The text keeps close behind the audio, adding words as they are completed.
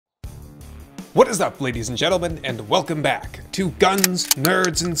What is up, ladies and gentlemen, and welcome back to Guns,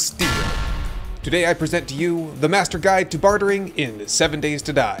 Nerds, and Steel. Today I present to you the Master Guide to Bartering in 7 Days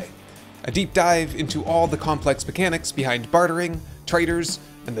to Die, a deep dive into all the complex mechanics behind bartering, traders,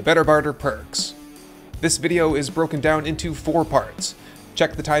 and the Better Barter perks. This video is broken down into 4 parts.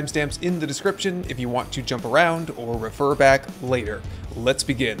 Check the timestamps in the description if you want to jump around or refer back later. Let's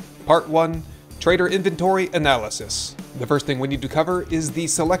begin. Part 1, Trader Inventory Analysis. The first thing we need to cover is the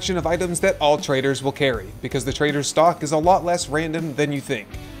selection of items that all traders will carry, because the trader's stock is a lot less random than you think.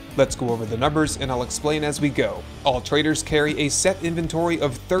 Let's go over the numbers and I'll explain as we go. All traders carry a set inventory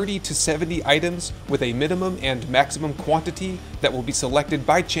of 30 to 70 items with a minimum and maximum quantity that will be selected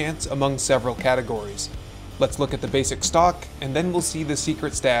by chance among several categories. Let's look at the basic stock and then we'll see the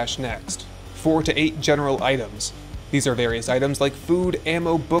secret stash next. 4 to 8 general items. These are various items like food,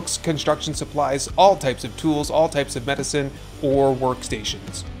 ammo, books, construction supplies, all types of tools, all types of medicine, or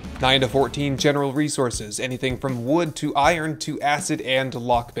workstations. 9 to 14 general resources, anything from wood to iron to acid and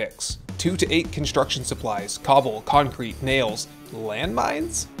lockpicks. 2 to 8 construction supplies, cobble, concrete, nails,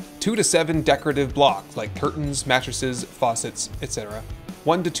 landmines? 2 to 7 decorative blocks like curtains, mattresses, faucets, etc.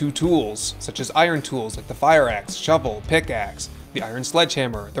 1 to 2 tools, such as iron tools like the fire axe, shovel, pickaxe, the iron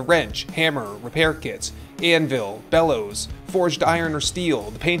sledgehammer, the wrench, hammer, repair kits, anvil, bellows, forged iron or steel,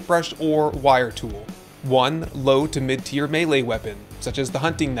 the paintbrush or wire tool. 1 low to mid-tier melee weapon, such as the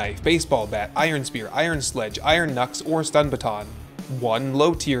hunting knife, baseball bat, iron spear, iron sledge, iron knucks, or stun baton. 1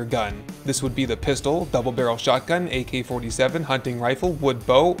 low-tier gun. This would be the pistol, double-barrel shotgun, AK-47, hunting rifle, wood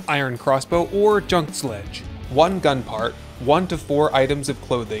bow, iron crossbow, or junk sledge. 1 gun part, 1 to 4 items of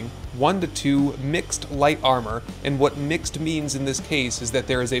clothing, 1 to 2 mixed light armor, and what mixed means in this case is that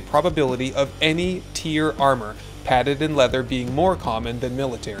there is a probability of any tier armor, padded and leather being more common than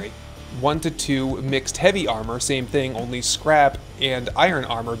military. 1 to 2 mixed heavy armor, same thing, only scrap and iron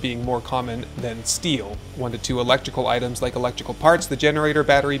armor being more common than steel. 1 to 2 electrical items like electrical parts, the generator,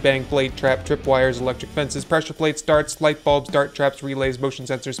 battery bank, blade trap, tripwires, electric fences, pressure plates, darts, light bulbs, dart traps, relays, motion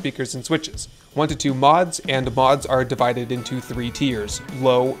sensors, speakers, and switches. 1 to 2 mods, and mods are divided into 3 tiers,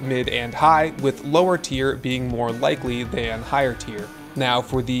 low, mid, and high, with lower tier being more likely than higher tier. Now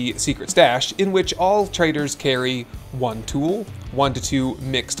for the secret stash, in which all traders carry 1 tool, 1 to 2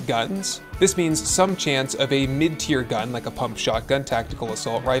 mixed guns. This means some chance of a mid-tier gun like a pump shotgun, tactical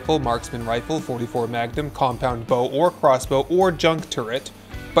assault rifle, marksman rifle, 44 Magnum, compound bow or crossbow, or junk turret,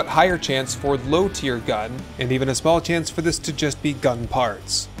 but higher chance for low-tier gun, and even a small chance for this to just be gun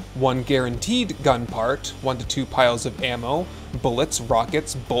parts. 1 guaranteed gun part, 1 to 2 piles of ammo, bullets,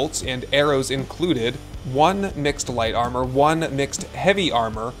 rockets, bolts, and arrows included, 1 mixed light armor, 1 mixed heavy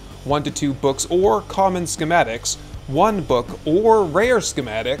armor, 1 to 2 books or common schematics, 1 book or rare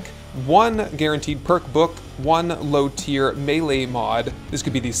schematic, 1 guaranteed perk book, 1 low tier melee mod. This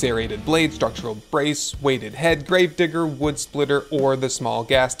could be the serrated blade, structural brace, weighted head, gravedigger, wood splitter, or the small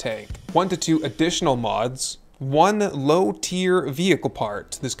gas tank. 1 to 2 additional mods. 1 low-tier vehicle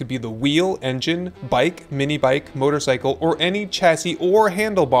part. This could be the wheel, engine, bike, mini bike, motorcycle, or any chassis or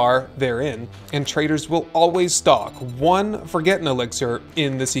handlebar therein, and traders will always stock 1 Forgotten Elixir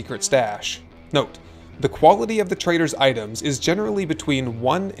in the secret stash. Note, the quality of the trader's items is generally between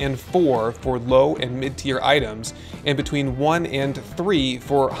 1 and 4 for low and mid-tier items, and between 1 and 3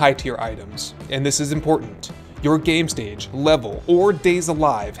 for high-tier items. And this is important. Your game stage, level, or days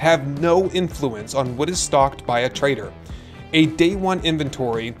alive have no influence on what is stocked by a trader. A day 1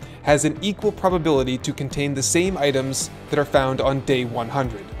 inventory has an equal probability to contain the same items that are found on day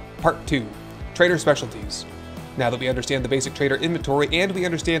 100. Part 2, Trader Specialties. Now that we understand the basic trader inventory and we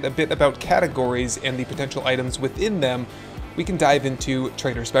understand a bit about categories and the potential items within them, we can dive into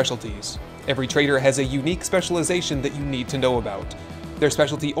Trader Specialties. Every trader has a unique specialization that you need to know about. Their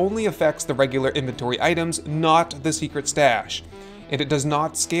specialty only affects the regular inventory items, not the secret stash, and it does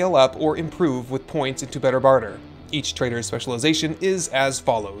not scale up or improve with points into Better Barter. Each trader's specialization is as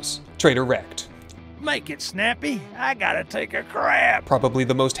follows. Trader Wrecked. Make it snappy, I gotta take a crap. Probably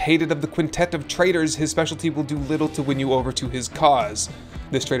the most hated of the quintet of traders, his specialty will do little to win you over to his cause.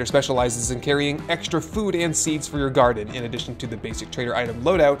 This trader specializes in carrying extra food and seeds for your garden. In addition to the basic trader item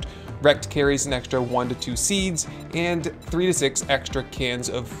loadout, Wrecked carries an extra 1 to 2 seeds and 3 to 6 extra cans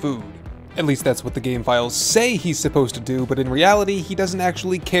of food. At least that's what the game files say he's supposed to do, but in reality he doesn't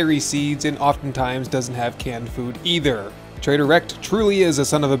actually carry seeds and oftentimes doesn't have canned food either. Trader Wrecked truly is a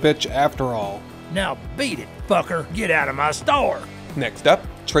son of a bitch after all. Now beat it, fucker. Get out of my store. Next up,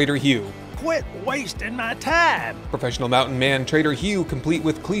 Trader Hugh. Quit wasting my time. Professional mountain man Trader Hugh, complete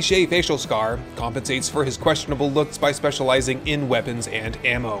with cliche facial scar, compensates for his questionable looks by specializing in weapons and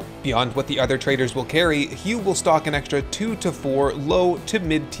ammo. Beyond what the other traders will carry, Hugh will stock an extra 2 to 4 low to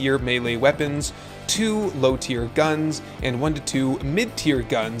mid-tier melee weapons, 2 low-tier guns, and 1 to 2 mid-tier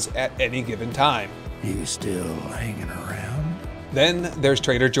guns at any given time. You still hanging around? Then there's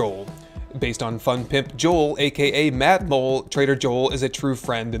Trader Joel. Based on Fun Pimp Joel, aka Mad Mole, Trader Joel is a true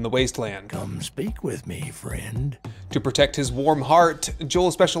friend in the wasteland. Come speak with me, friend. To protect his warm heart,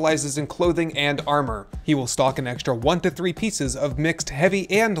 Joel specializes in clothing and armor. He will stock an extra 1 to 3 pieces of mixed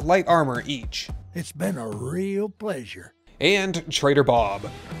heavy and light armor each. It's been a real pleasure. And Trader Bob.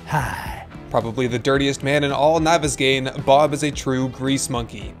 Hi. Probably the dirtiest man in all Navezgane, Bob is a true grease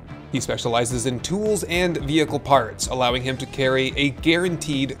monkey. He specializes in tools and vehicle parts, allowing him to carry a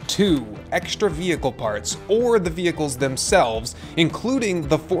guaranteed 2 extra vehicle parts, or the vehicles themselves, including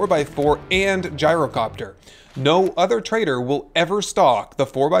the 4x4 and gyrocopter. No other trader will ever stock the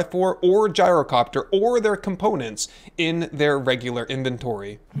 4x4 or gyrocopter or their components in their regular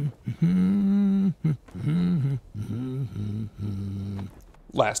inventory.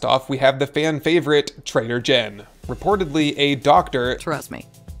 Last off, we have the fan favorite, Trader Jen. Reportedly a doctor. Trust me,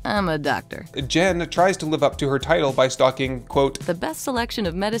 I'm a doctor. Jen tries to live up to her title by stocking, quote, the best selection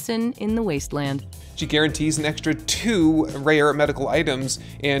of medicine in the wasteland. She guarantees an extra 2 rare medical items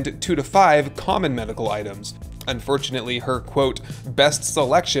and 2 to 5 common medical items. Unfortunately, her, quote, best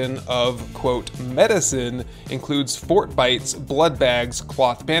selection of, quote, medicine includes fort bites, blood bags,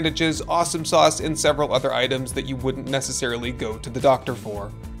 cloth bandages, awesome sauce, and several other items that you wouldn't necessarily go to the doctor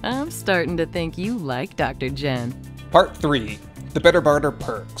for. I'm starting to think you like Dr. Jen. Part 3. The Better Barter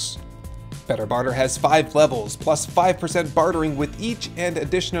Perks. Better Barter has 5 levels, plus 5% bartering with each, and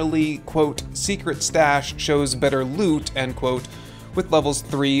additionally, quote, secret stash shows better loot, end quote, with levels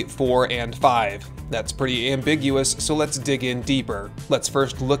 3, 4, and 5. That's pretty ambiguous, so let's dig in deeper. Let's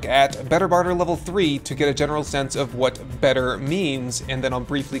first look at Better Barter level 3 to get a general sense of what better means, and then I'll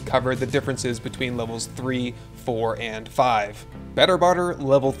briefly cover the differences between levels 3, 4, and 5. Better Barter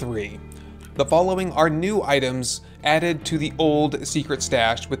level 3. The following are new items added to the old secret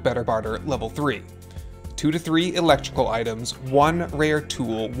stash with Better Barter level 3. 2 to 3 electrical items, 1 rare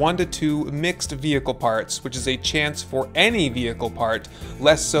tool, 1 to 2 mixed vehicle parts, which is a chance for any vehicle part,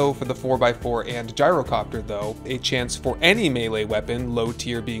 less so for the 4x4 and gyrocopter though, a chance for any melee weapon, low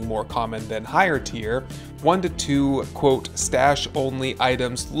tier being more common than higher tier, 1 to 2, quote, stash only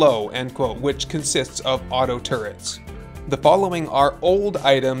items low, end quote, which consists of auto turrets. The following are old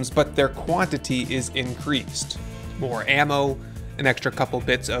items, but their quantity is increased. More ammo, an extra couple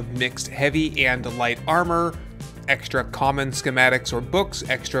bits of mixed heavy and light armor, extra common schematics or books,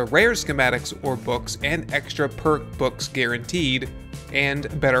 extra rare schematics or books, and extra perk books guaranteed,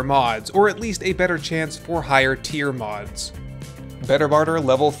 and better mods, or at least a better chance for higher tier mods. Better Barter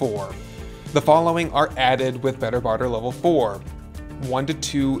level 4. The following are added with Better Barter level 4. 1 to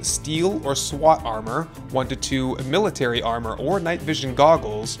 2 steel or SWAT armor, 1 to 2 military armor or night vision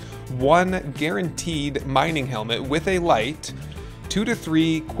goggles, 1 guaranteed mining helmet with a light, 2 to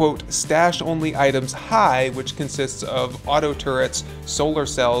 3, quote, stash only items high, which consists of auto turrets, solar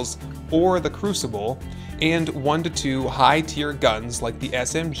cells, or the Crucible, and 1 to 2 high tier guns like the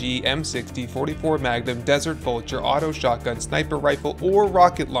SMG, M60, 44 Magnum, Desert Vulture, auto shotgun, sniper rifle, or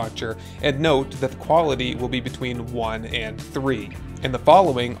rocket launcher, and note that the quality will be between 1 and 3. And the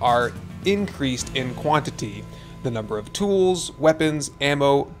following are increased in quantity. The number of tools, weapons,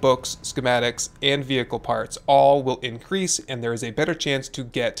 ammo, books, schematics, and vehicle parts all will increase, and there is a better chance to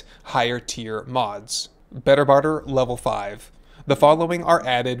get higher tier mods. Better Barter level 5. The following are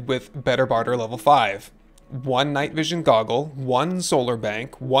added with Better Barter level 5. 1 night vision goggle, 1 solar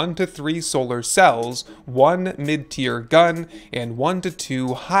bank, 1 to 3 solar cells, 1 mid-tier gun, and 1 to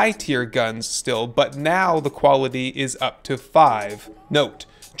 2 high-tier guns still, but now the quality is up to 5. Note,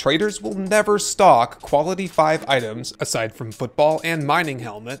 traders will never stock quality 5 items, aside from football and mining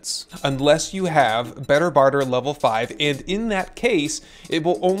helmets, unless you have Better Barter level 5, and in that case, it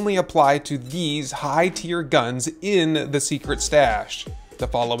will only apply to these high-tier guns in the secret stash. The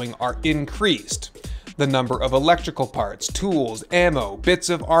following are increased. The number of electrical parts, tools, ammo, bits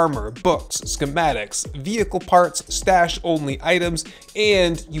of armor, books, schematics, vehicle parts, stash-only items,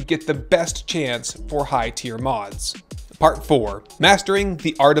 and you get the best chance for high-tier mods. Part 4. Mastering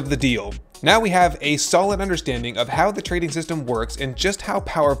the Art of the Deal. Now we have a solid understanding of how the trading system works and just how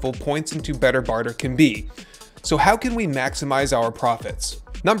powerful points into Better Barter can be. So how can we maximize our profits?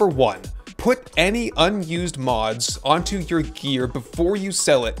 Number 1. Put any unused mods onto your gear before you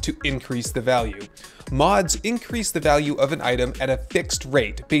sell it to increase the value. mods increase the value of an item at a fixed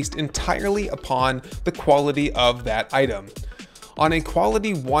rate based entirely upon the quality of that item. On a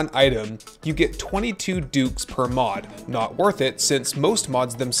quality 1 item, you get 22 dukes per mod. Not worth it, since most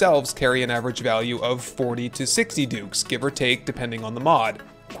mods themselves carry an average value of 40 to 60 dukes, give or take depending on the mod.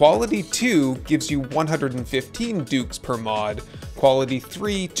 Quality 2 gives you 115 dukes per mod, Quality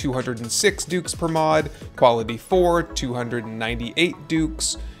 3 206 dukes per mod, Quality 4 298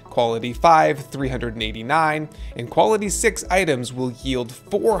 dukes, Quality 5 389, and Quality 6 items will yield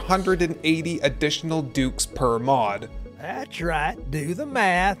 480 additional dukes per mod. That's right, do the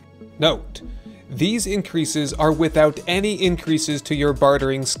math. Note, these increases are without any increases to your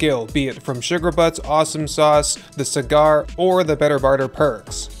bartering skill, be it from Sugar Butts, Awesome Sauce, the cigar, or the Better Barter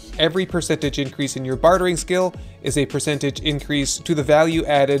perks. Every percentage increase in your bartering skill is a percentage increase to the value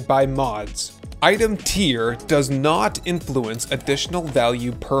added by mods. Item tier does not influence additional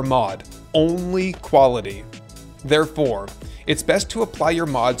value per mod, only quality. Therefore, it's best to apply your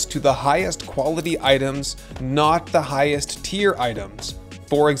mods to the highest quality items, not the highest tier items.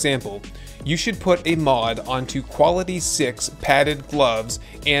 For example, you should put a mod onto Quality 6 padded gloves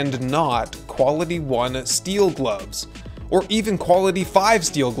and not Quality 1 steel gloves, or even Quality 5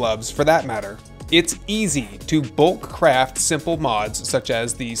 steel gloves for that matter. It's easy to bulk craft simple mods such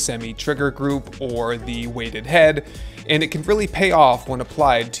as the semi-trigger group or the weighted head, and it can really pay off when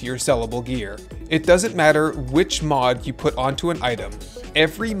applied to your sellable gear. It doesn't matter which mod you put onto an item,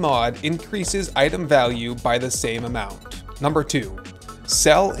 every mod increases item value by the same amount. Number 2.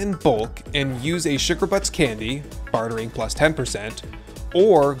 Sell in bulk and use a Sugar Butts candy, bartering plus 10%,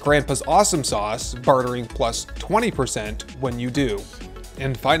 or Grandpa's Awesome Sauce, bartering plus 20% when you do.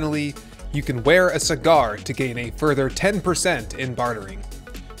 And finally, you can wear a cigar to gain a further 10% in bartering.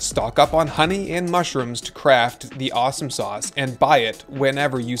 Stock up on honey and mushrooms to craft the Awesome Sauce and buy it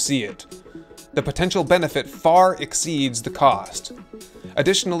whenever you see it. The potential benefit far exceeds the cost.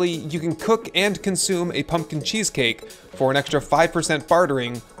 Additionally, you can cook and consume a pumpkin cheesecake for an extra 5%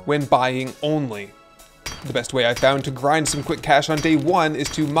 bartering when buying only. The best way I found to grind some quick cash on day 1 is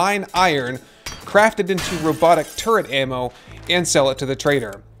to mine iron, craft it into robotic turret ammo, and sell it to the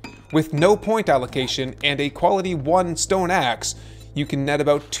trader. With no point allocation and a quality 1 stone axe, you can net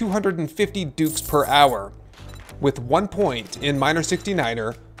about 250 dukes per hour. With 1 point in Miner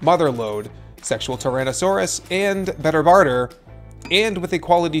 69er, Motherlode, Sexual Tyrannosaurus, and Better Barter, and with a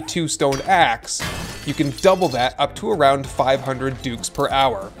quality 2 stone axe, you can double that up to around 500 dukes per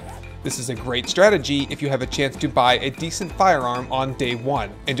hour. This is a great strategy if you have a chance to buy a decent firearm on day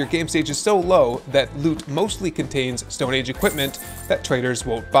 1, and your game stage is so low that loot mostly contains Stone Age equipment that traders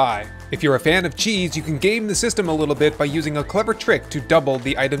won't buy. If you're a fan of cheese, you can game the system a little bit by using a clever trick to double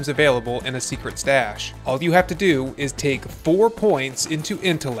the items available in a secret stash. All you have to do is take 4 points into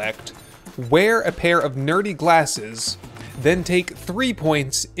intellect, wear a pair of nerdy glasses, then take 3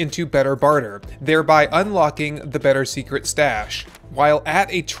 points into Better Barter, thereby unlocking the better secret stash. While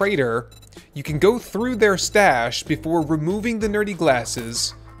at a trader, you can go through their stash before removing the nerdy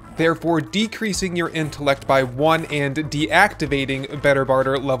glasses, therefore decreasing your intellect by 1 and deactivating Better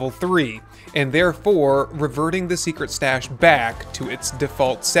Barter level 3, and therefore reverting the secret stash back to its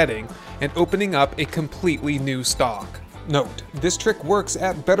default setting and opening up a completely new stock. Note, this trick works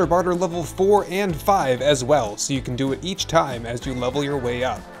at Better Barter level 4 and 5 as well, so you can do it each time as you level your way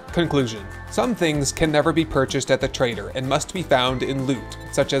up. Conclusion. Some things can never be purchased at the trader and must be found in loot,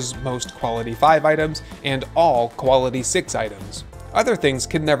 such as most quality 5 items and all quality 6 items. Other things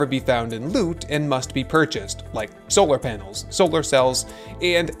can never be found in loot and must be purchased, like solar panels, solar cells,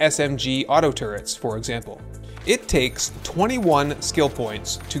 and SMG auto turrets, for example. It takes 21 skill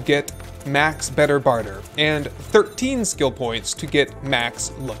points to get max Better Barter, and 13 skill points to get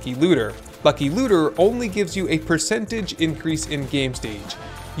max Lucky Looter. Lucky Looter only gives you a percentage increase in game stage.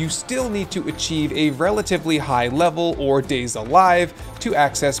 You still need to achieve a relatively high level or days alive to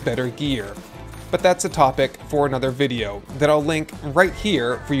access better gear. But that's a topic for another video that I'll link right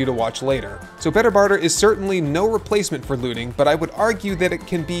here for you to watch later. So Better Barter is certainly no replacement for looting, but I would argue that it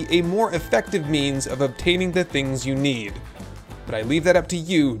can be a more effective means of obtaining the things you need. But I leave that up to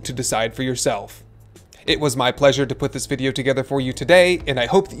you to decide for yourself. It was my pleasure to put this video together for you today, and I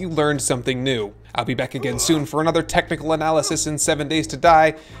hope that you learned something new. I'll be back again soon for another technical analysis in 7 Days to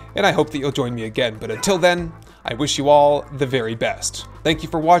Die, and I hope that you'll join me again. But until then, I wish you all the very best. Thank you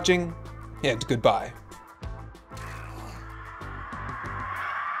for watching, and goodbye.